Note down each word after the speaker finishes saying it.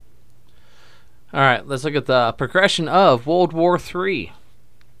Alright, let's look at the progression of World War III.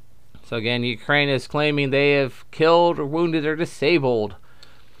 So again, Ukraine is claiming they have killed or wounded or disabled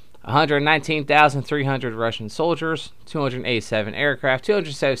 119,300 Russian soldiers, 287 aircraft,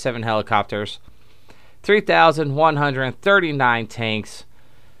 277 helicopters, 3,139 tanks,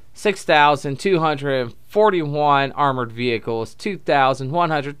 6,241 armored vehicles,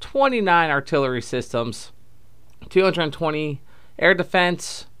 2,129 artillery systems, 220 air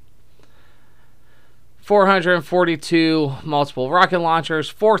defense, 442 multiple rocket launchers,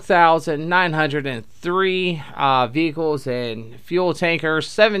 4,903 vehicles and fuel tankers,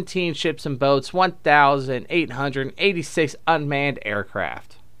 17 ships and boats, 1,886 unmanned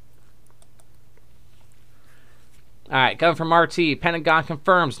aircraft. Alright, coming from RT, Pentagon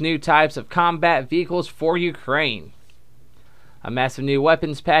confirms new types of combat vehicles for Ukraine. A massive new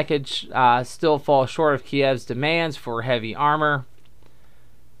weapons package still falls short of Kiev's demands for heavy armor.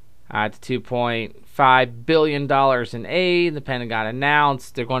 The $2.5 billion in aid, the Pentagon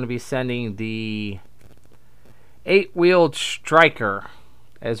announced they're going to be sending the 8-wheeled Striker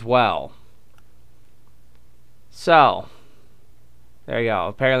as well. So, there you go.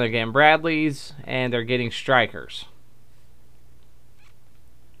 Apparently they're getting Bradleys and they're getting Strikers.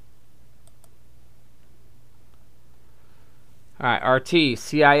 Alright, RT,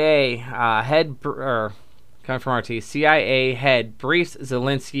 CIA head... Coming from RT, CIA head briefs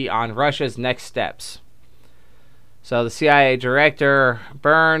Zelensky on Russia's next steps. So the CIA director,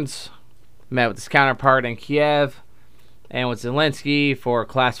 Burns, met with his counterpart in Kiev and with Zelensky for a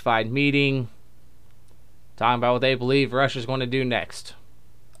classified meeting, talking about what they believe Russia's going to do next.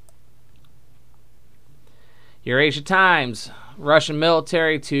 Eurasia Times, Russian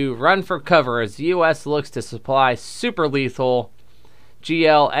military to run for cover as the U.S. looks to supply super lethal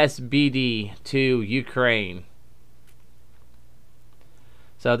GLSBD to Ukraine.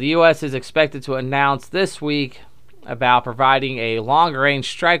 So the U.S. is expected to announce this week about providing a long-range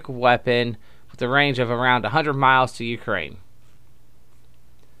strike weapon with a range of around 100 miles to Ukraine.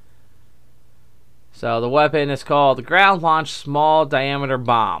 So the weapon is called the Ground-Launched Small Diameter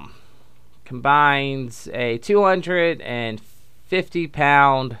Bomb. Combines a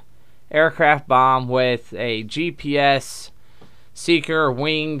 250-pound aircraft bomb with a GPS seeker,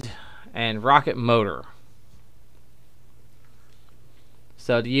 winged, and rocket motor.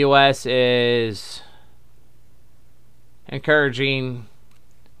 So the U.S. is encouraging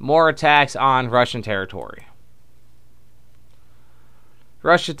more attacks on Russian territory.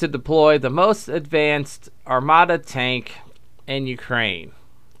 Russia to deploy the most advanced Armada tank in Ukraine.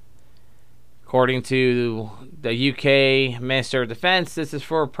 According to the UK Minister of Defense, this is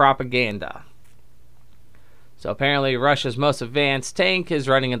for propaganda. So apparently Russia's most advanced tank is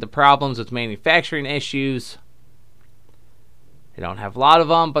running into problems with manufacturing issues. They don't have a lot of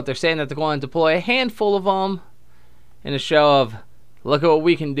them, but they're saying that they're going to deploy a handful of them in a show of, look at what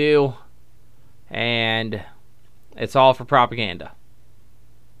we can do, and it's all for propaganda.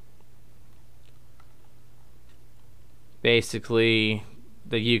 Basically,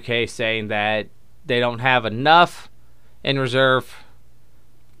 the UK saying that they don't have enough in reserve.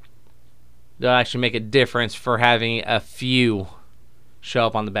 They'll actually make a difference for having a few show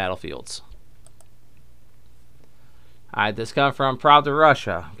up on the battlefields. Alright, this comes from Pravda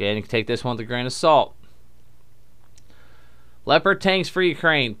Russia. Again, you can take this one with a grain of salt. Leopard tanks for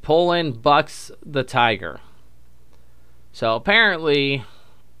Ukraine. Poland bucks the Tiger. So apparently,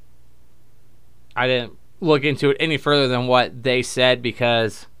 I didn't look into it any further than what they said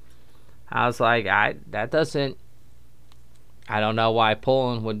because I was like, that doesn't... I don't know why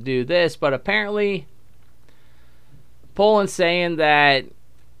Poland would do this, but apparently Poland's saying that,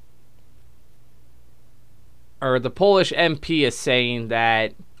 or the Polish MP is saying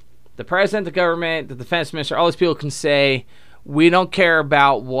that the president, the government, the defense minister, all these people can say, we don't care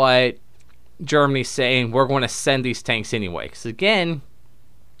about what Germany's saying, we're going to send these tanks anyway. Because again,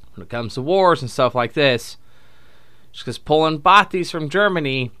 when it comes to wars and stuff like this, just because Poland bought these from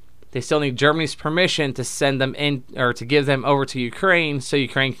Germany, they still need Germany's permission to send them in, or to give them over to Ukraine so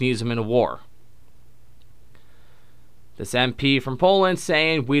Ukraine can use them in a war. This MP from Poland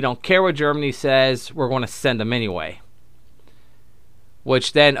saying, we don't care what Germany says, we're going to send them anyway.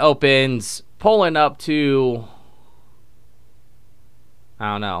 Which then opens Poland up to,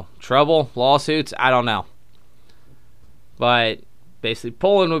 I don't know, trouble, lawsuits, I don't know. But basically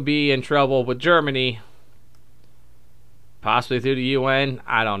Poland would be in trouble with Germany, possibly through the UN,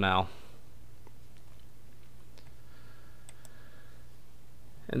 I don't know.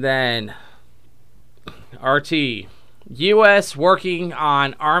 And then RT, U.S. working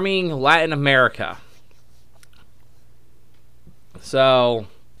on arming Latin America. So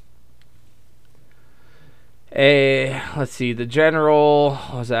let's see, the general,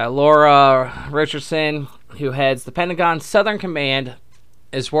 what was that, Laura Richardson, who heads the Pentagon Southern Command,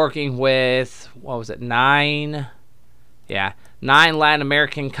 is working with, what was it, nine Latin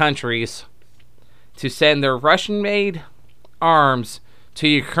American countries to send their Russian-made arms to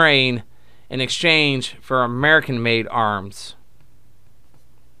Ukraine in exchange for American-made arms.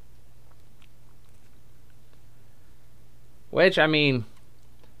 Which, I mean,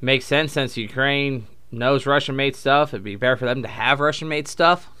 makes sense since Ukraine knows Russian-made stuff. It'd be better for them to have Russian-made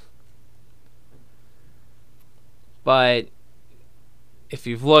stuff. But if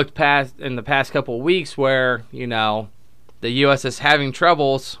you've looked past in the past couple of weeks where, you know, the U.S. is having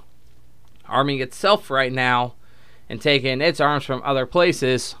troubles arming itself right now and taking its arms from other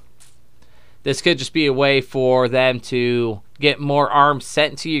places, this could just be a way for them to get more arms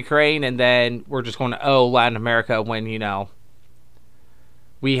sent to Ukraine, and then we're just going to owe Latin America when, you know,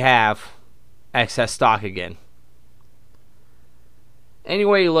 we have excess stock again. Any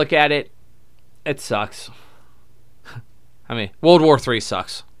way you look at it, it sucks. I mean, World War III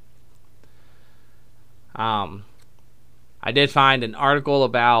sucks. I did find an article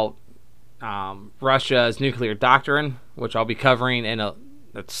about Russia's nuclear doctrine, which I'll be covering in a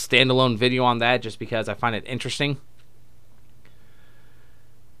standalone video on that just because I find it interesting.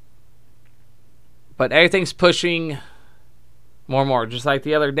 But everything's pushing more and more. Just like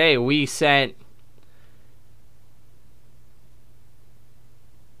the other day, we sent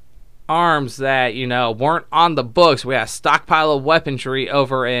arms that, you know, weren't on the books. We had a stockpile of weaponry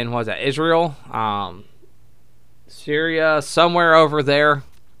over in, what was that, Israel? Syria, somewhere over there.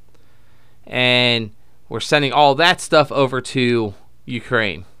 And we're sending all that stuff over to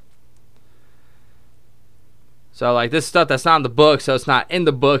Ukraine. So, like, this stuff that's not in the books, so it's not in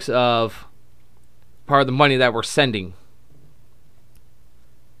the books of part of the money that we're sending.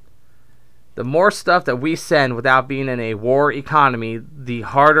 The more stuff that we send without being in a war economy, the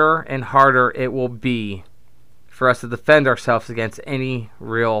harder and harder it will be for us to defend ourselves against any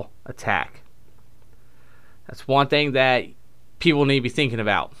real attack. That's one thing that people need to be thinking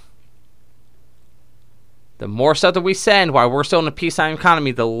about. The more stuff that we send while we're still in a peacetime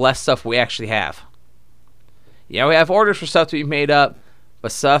economy, the less stuff we actually have. Yeah, we have orders for stuff to be made up,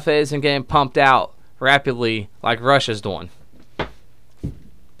 but stuff isn't getting pumped out rapidly like Russia's doing.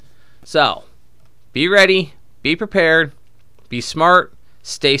 So, be ready, be prepared, be smart,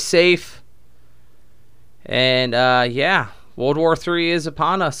 stay safe, and yeah, World War III is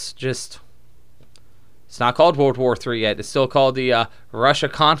upon us. Just, it's not called World War III yet. It's still called the Russia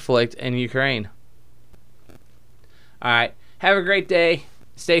conflict in Ukraine. All right, have a great day,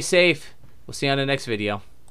 stay safe. We'll see you on the next video.